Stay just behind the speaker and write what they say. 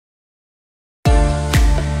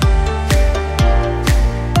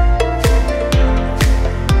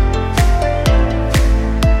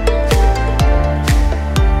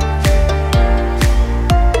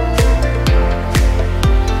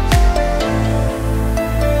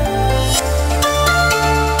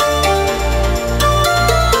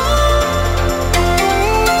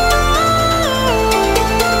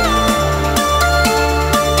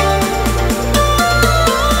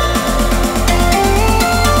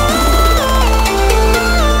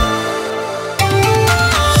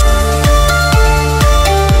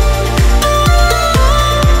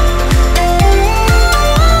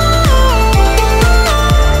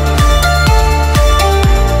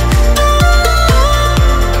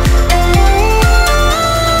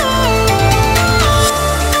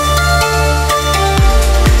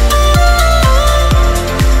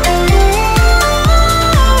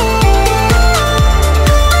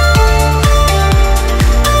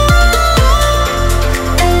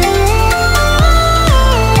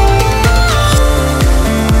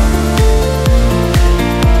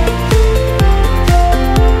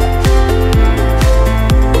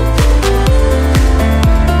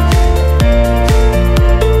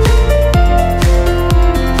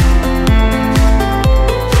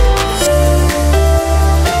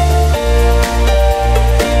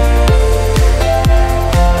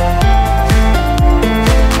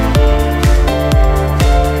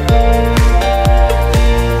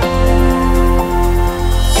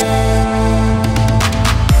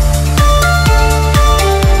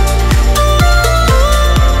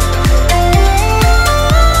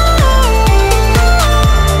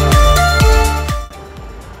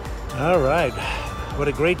right, what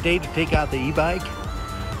a great day to take out the e-bike,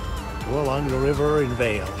 go along the river in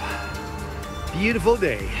Vail. Beautiful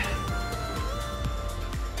day.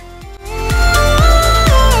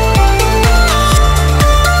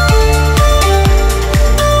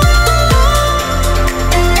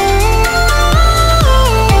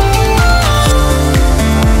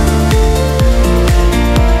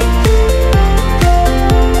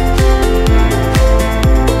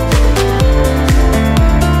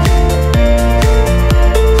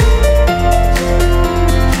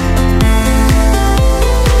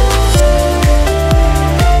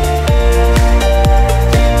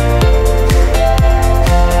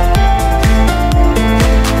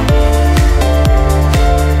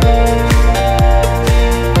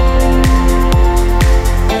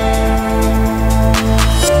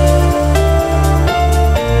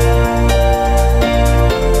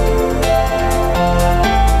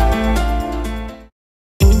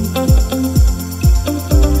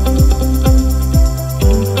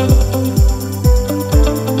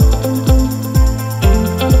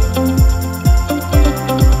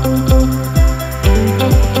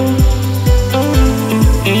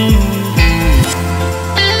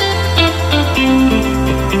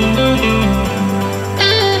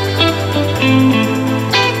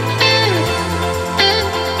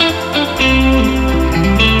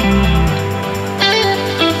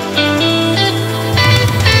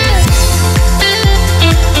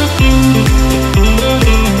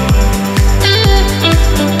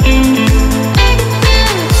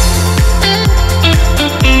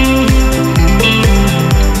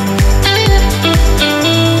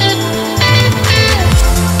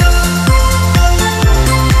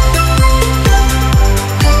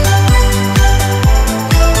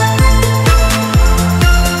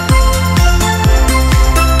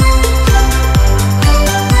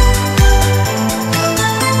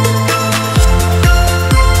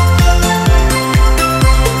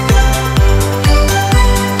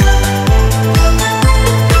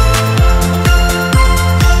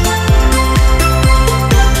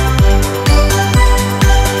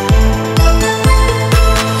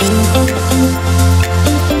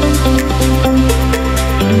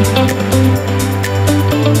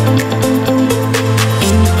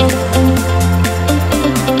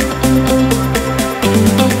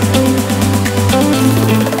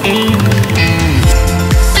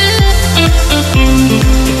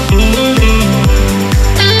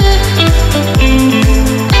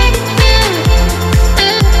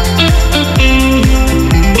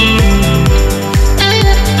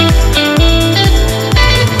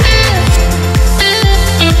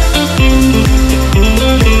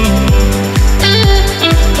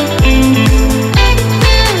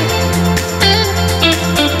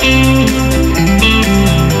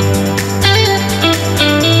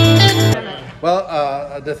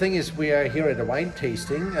 The thing is, we are here at a wine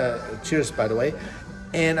tasting, cheers by the way,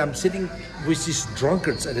 and I'm sitting with these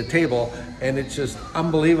drunkards at a table, and it's just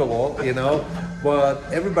unbelievable, you know, what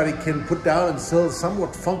everybody can put down and still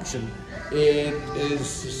somewhat function. It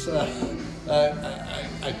is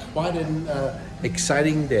quite an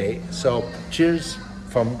exciting day, so cheers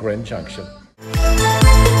from Grand Junction.